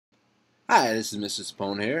Hi, this is Mr.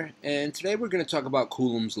 Sapone here, and today we're going to talk about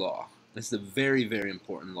Coulomb's law. This is a very, very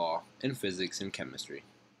important law in physics and chemistry.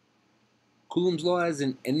 Coulomb's law is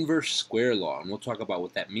an inverse square law, and we'll talk about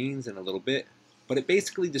what that means in a little bit, but it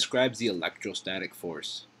basically describes the electrostatic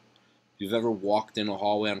force. If you've ever walked in a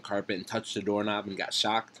hallway on carpet and touched a doorknob and got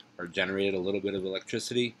shocked or generated a little bit of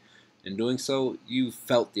electricity, in doing so, you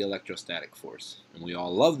felt the electrostatic force. And we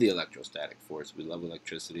all love the electrostatic force. We love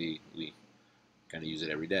electricity. We kind of use it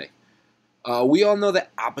every day. We all know that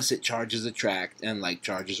opposite charges attract and like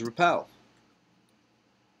charges repel.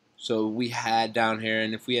 So we had down here,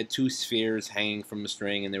 and if we had two spheres hanging from a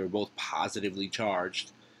string and they were both positively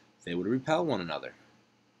charged, they would repel one another.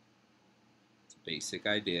 It's a basic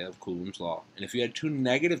idea of Coulomb's law. And if you had two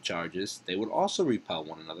negative charges, they would also repel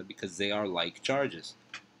one another because they are like charges.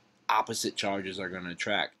 Opposite charges are going to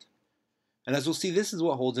attract. And as we'll see, this is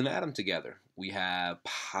what holds an atom together. We have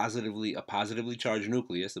a positively charged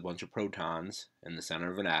nucleus, a bunch of protons in the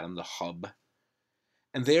center of an atom, the hub,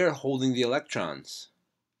 and they're holding the electrons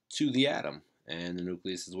to the atom. And the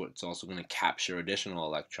nucleus is what's also going to capture additional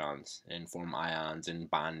electrons and form ions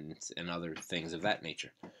and bonds and other things of that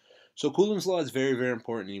nature. So Coulomb's law is very, very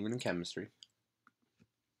important even in chemistry.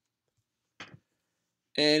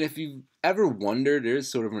 And if you've ever wondered,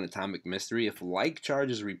 there's sort of an atomic mystery. If like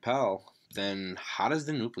charges repel, then how does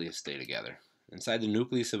the nucleus stay together? Inside the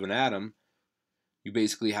nucleus of an atom, you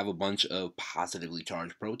basically have a bunch of positively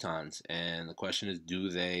charged protons. And the question is, do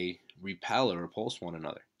they repel or repulse one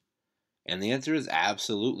another? And the answer is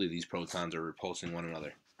absolutely, these protons are repulsing one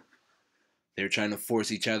another. They're trying to force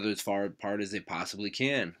each other as far apart as they possibly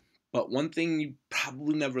can. But one thing you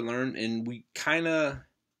probably never learned, and we kind of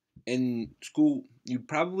in school, you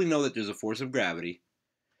probably know that there's a force of gravity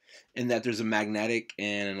and that there's a magnetic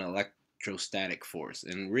and an electrostatic force.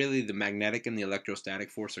 And really, the magnetic and the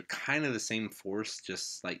electrostatic force are kind of the same force,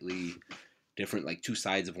 just slightly different, like two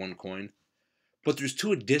sides of one coin. But there's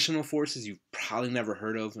two additional forces you've probably never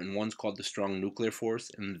heard of, and one's called the strong nuclear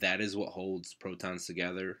force, and that is what holds protons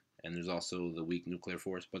together. And there's also the weak nuclear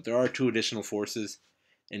force. But there are two additional forces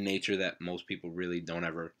in nature that most people really don't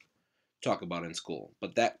ever talk about in school.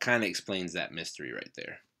 But that kind of explains that mystery right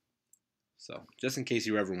there. So, just in case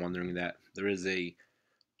you're ever wondering that,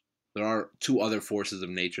 there are two other forces of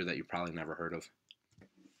nature that you probably never heard of.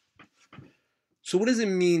 So what does it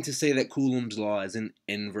mean to say that Coulomb's law is an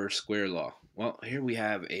inverse square law? Well, here we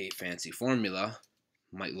have a fancy formula.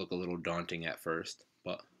 Might look a little daunting at first,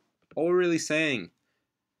 but all we're really saying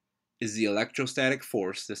is the electrostatic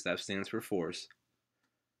force, this F stands for force,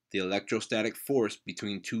 the electrostatic force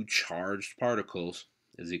between two charged particles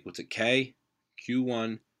is equal to K,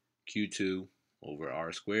 Q1, Q2 over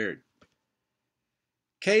R squared.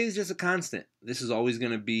 K is just a constant. This is always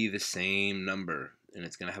going to be the same number, and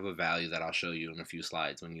it's going to have a value that I'll show you in a few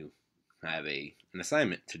slides when you have an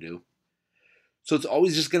assignment to do. So it's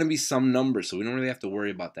always just going to be some number, so we don't really have to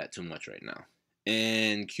worry about that too much right now.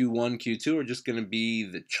 And Q1, Q2 are just going to be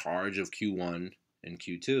the charge of Q1 and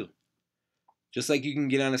Q2. Just like you can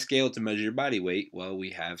get on a scale to measure your body weight, well,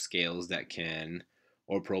 we have scales that can,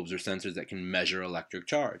 or probes or sensors that can measure electric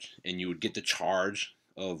charge. And you would get the charge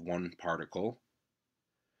of one particle,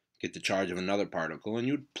 get the charge of another particle, and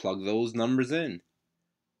you would plug those numbers in.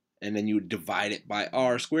 And then you would divide it by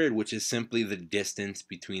r squared, which is simply the distance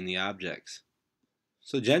between the objects.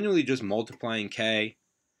 So generally just multiplying k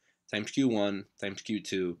times q1 times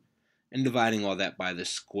q2 and dividing all that by the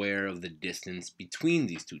square of the distance between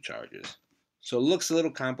these two charges. So it looks a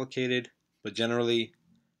little complicated, but generally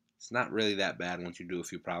it's not really that bad once you do a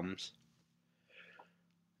few problems.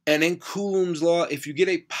 And in Coulomb's law, if you get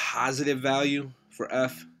a positive value for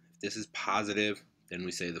F, if this is positive, then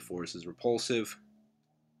we say the force is repulsive.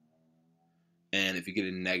 And if you get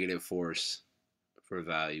a negative force for a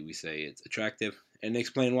value, we say it's attractive. And to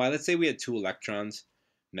explain why, let's say we had two electrons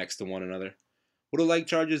next to one another. What do like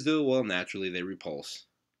charges do? Well, naturally, they repulse.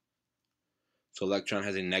 So electron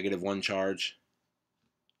has a -1 charge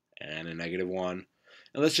and a -1.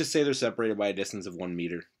 And let's just say they're separated by a distance of 1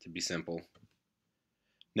 meter, to be simple.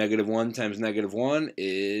 -1 times -1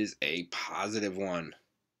 is a +1.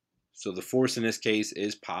 So the force in this case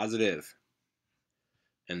is positive,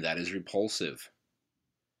 and that is repulsive.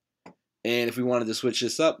 And if we wanted to switch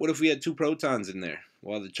this up, what if we had two protons in there?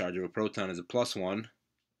 Well, the charge of a proton is a +1.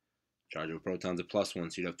 Charge of a proton is a +1.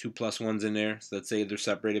 So you'd have two +1s in there. So let's say they're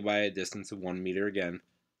separated by a distance of 1 meter again.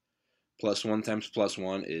 +1 times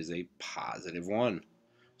 +1 is a +1.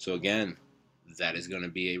 So again, that is going to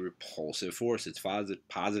be a repulsive force. It's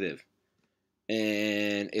positive.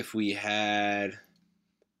 And if we had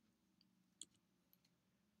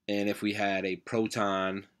a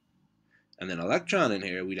proton And then electron in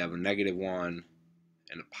here, we'd have a -1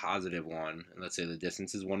 and a +1. And let's say the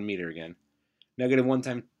distance is 1 meter again. -1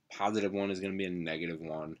 times +1 is going to be a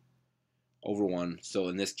 -1 over 1. So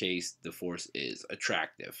in this case, the force is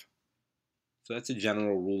attractive. So that's a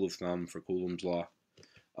general rule of thumb for Coulomb's law.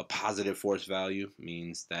 A positive force value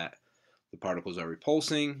means that the particles are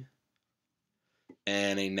repulsing,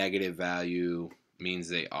 and a negative value means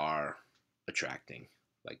they are attracting,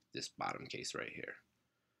 like this bottom case right here.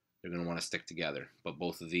 They're going to want to stick together, but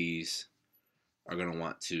both of these are going to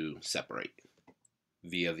want to separate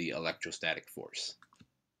via the electrostatic force.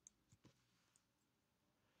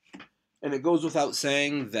 And it goes without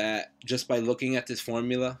saying that just by looking at this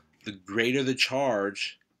formula, the greater the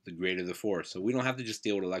charge, the greater the force. So we don't have to just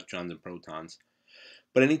deal with electrons and protons.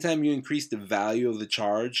 But anytime you increase the value of the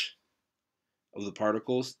charge of the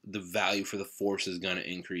particles, the value for the force is going to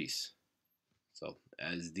increase. So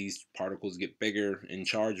as these particles get bigger in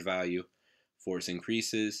charge value, force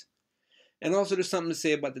increases. And also there's something to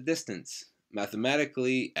say about the distance.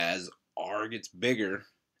 Mathematically, as r gets bigger,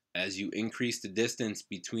 as you increase the distance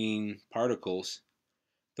between particles,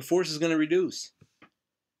 the force is going to reduce.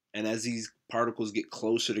 And as these particles get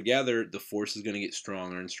closer together, the force is going to get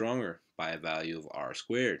stronger and stronger by a value of r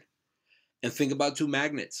squared. And think about two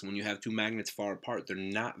magnets. When you have two magnets far apart, they're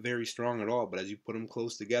not very strong at all. But as you put them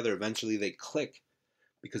close together, eventually they click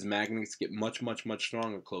because magnets get much, much, much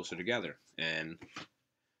stronger closer together. And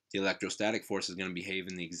the electrostatic force is going to behave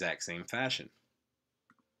in the exact same fashion.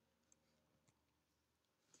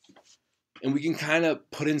 And we can kind of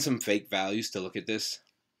put in some fake values to look at this.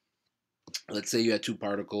 Let's say you had two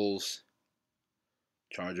particles,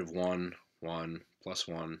 charge of 1, 1, plus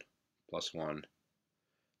 1, plus 1,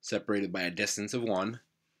 separated by a distance of 1.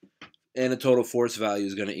 And the total force value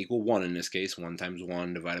is going to equal 1 in this case. 1 times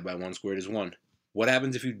 1 divided by 1 squared is 1. What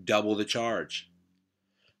happens if you double the charge?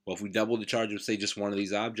 Well, if we double the charge of, say, just one of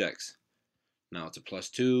these objects, now it's a plus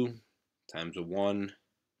 2 times a 1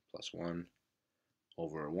 plus 1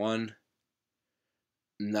 over a 1.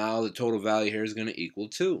 Now the total value here is going to equal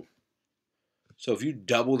 2. So if you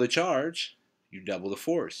double the charge, you double the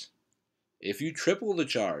force. If you triple the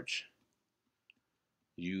charge,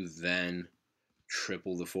 you then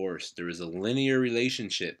triple the force. There is a linear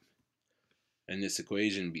relationship in this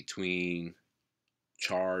equation between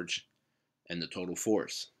charge and the total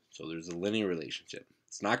force. So there's a linear relationship.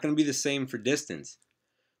 It's not going to be the same for distance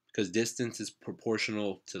because distance is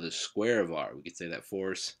proportional to the square of r. We could say that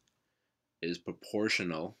force is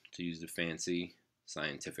proportional, to use the fancy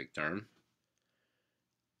scientific term,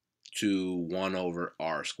 to 1 over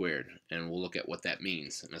r squared. And we'll look at what that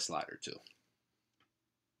means in a slide or two.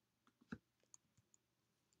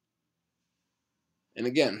 And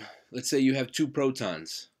again, let's say you have two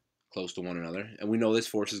protons close to one another, and we know this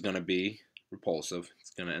force is going to be repulsive.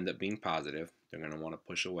 It's going to end up being positive. They're going to want to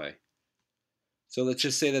push away. So let's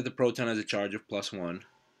just say that the proton has a charge of plus 1,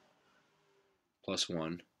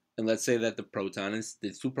 and let's say that the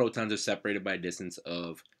two protons are separated by a distance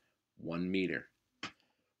of 1 meter.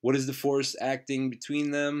 What is the force acting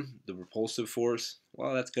between them? The repulsive force?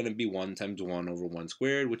 Well, that's going to be 1 times 1 over 1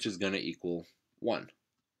 squared, which is going to equal 1.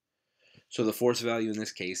 So the force value in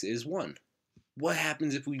this case is 1. What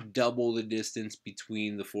happens if we double the distance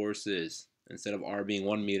between the forces? Instead of r being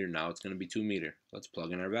 1 meter, now it's going to be 2 meter. Let's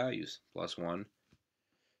plug in our values. Plus 1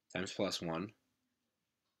 times plus 1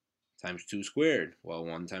 times 2 squared. Well,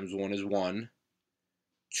 1 times 1 is 1.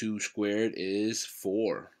 2 squared is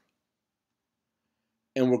 4.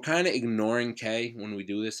 And we're kind of ignoring k when we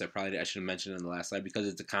do this. I should have mentioned it in the last slide because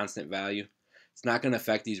it's a constant value. It's not going to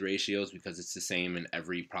affect these ratios because it's the same in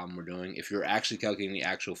every problem we're doing. If you're actually calculating the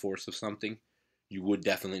actual force of something, you would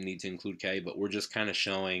definitely need to include k, but we're just kind of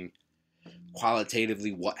showing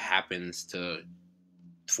qualitatively what happens to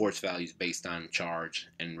force values based on charge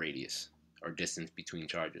and radius, or distance between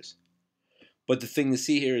charges. But the thing to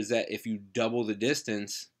see here is that if you double the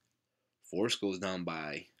distance, force goes down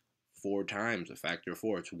by 4 times, a factor of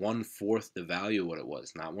 4. It's 1/4 the value of what it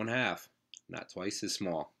was, not 1/2, not twice as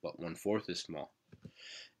small, but 1/4 as small.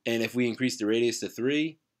 And if we increase the radius to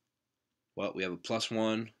 3, well, we have a plus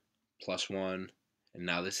 1, and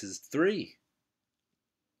now this is 3.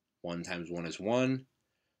 1 times 1 is 1.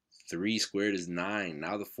 3 squared is 9.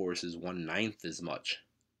 Now the force is 1/9 as much.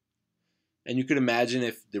 And you could imagine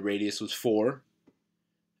if the radius was 4,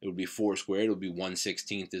 it would be 4 squared. It would be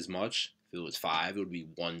 1/16 as much. If it was 5, it would be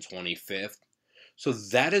 1/25. So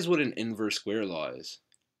that is what an inverse square law is.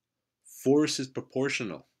 Force is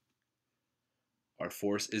proportional. Our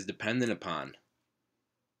force is dependent upon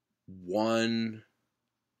 1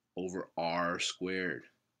 over r squared.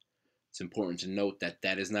 It's important to note that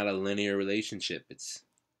that is not a linear relationship. It's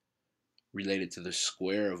related to the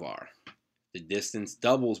square of r. The distance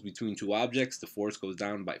doubles between two objects, the force goes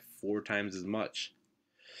down by 4 times as much.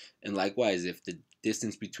 And likewise, if the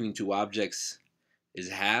distance between two objects is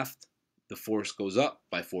halved, the force goes up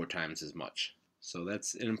by 4 times as much. So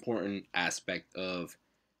that's an important aspect of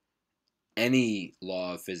any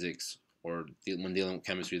law of physics or when dealing with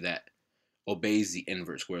chemistry that obeys the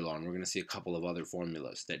inverse square law. And we're going to see a couple of other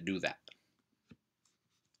formulas that do that.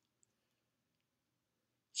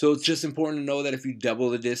 So it's just important to know that if you double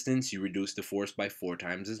the distance, you reduce the force by 4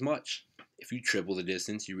 times as much. If you triple the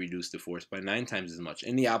distance, you reduce the force by 9 times as much.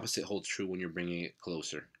 And the opposite holds true when you're bringing it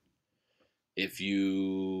closer. If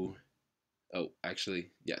you, and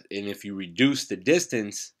if you reduce the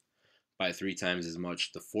distance by 3 times as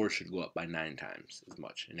much, the force should go up by 9 times as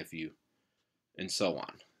much. And so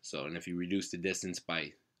on. And if you reduce the distance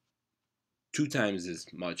by 2 times as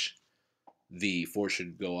much, the force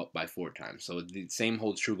should go up by 4 times. So the same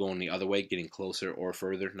holds true going the other way, getting closer or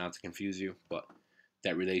further, not to confuse you, but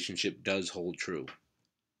that relationship does hold true.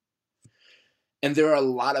 And there are a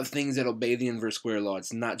lot of things that obey the inverse square law.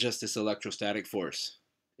 It's not just this electrostatic force.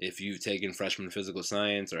 If you've taken freshman physical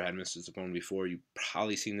science or had Mr. Coulomb before, you've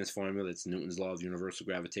probably seen this formula. It's Newton's law of universal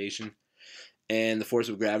gravitation. And the force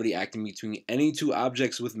of gravity acting between any two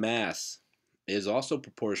objects with mass is also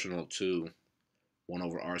proportional to 1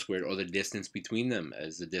 over r squared, or the distance between them.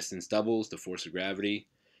 As the distance doubles, the force of gravity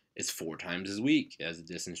is 4 times as weak. As the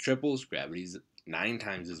distance triples, gravity is 9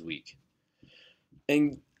 times as weak.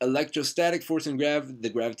 And electrostatic force and the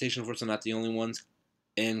gravitational force are not the only ones.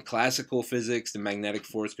 In classical physics, the magnetic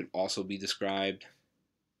force could also be described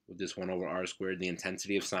with this 1 over r squared. The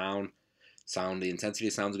intensity of sound, the intensity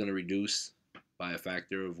of sound is going to reduce by a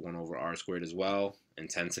factor of 1 over r squared as well.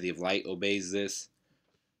 Intensity of light obeys this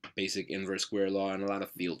basic inverse square law, and a lot of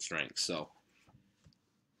field strength. So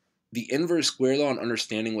the inverse square law and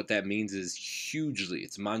understanding what that means is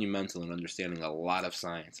it's monumental in understanding a lot of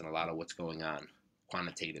science and a lot of what's going on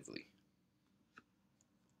quantitatively.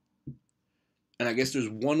 And I guess there's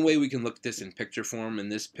one way we can look at this in picture form,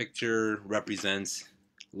 and this picture represents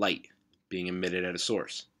light being emitted at a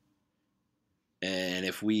source. And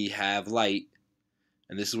if we have light,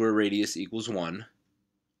 and this is where radius equals 1,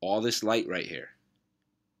 all this light right here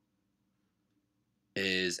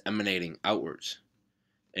is emanating outwards.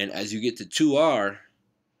 And as you get to 2r,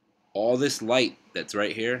 all this light that's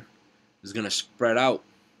right here is going to spread out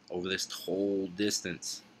over this whole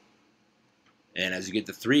distance. And as you get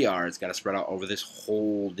to 3r, it's got to spread out over this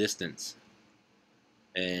whole distance.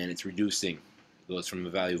 And it's reducing. It goes from a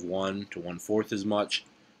value of 1 to 1/4 as much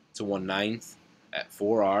to 1/9 at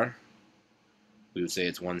 4r. We would say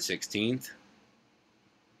it's 1/16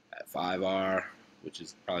 at 5r, which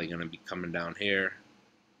is probably going to be coming down here.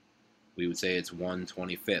 We would say it's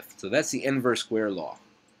 1/25. So that's the inverse square law.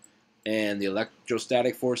 And the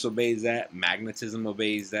electrostatic force obeys that. Magnetism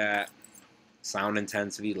obeys that. Sound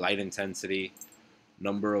intensity, light intensity,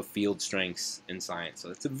 number of field strengths in science.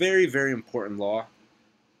 So it's a very, very important law.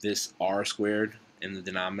 This r squared in the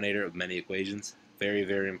denominator of many equations. Very,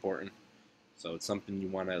 very important. So it's something you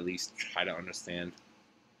want to at least try to understand.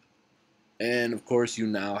 And of course, you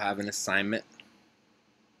now have an assignment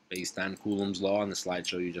based on Coulomb's law on the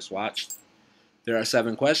slideshow you just watched. There are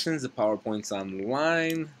 7 questions. The PowerPoint's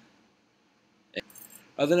online.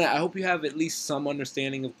 Other than that, I hope you have at least some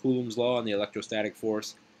understanding of Coulomb's law and the electrostatic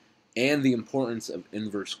force and the importance of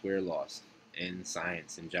inverse square laws in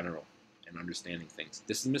science in general and understanding things.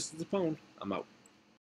 This is Mr. Coulomb. I'm out.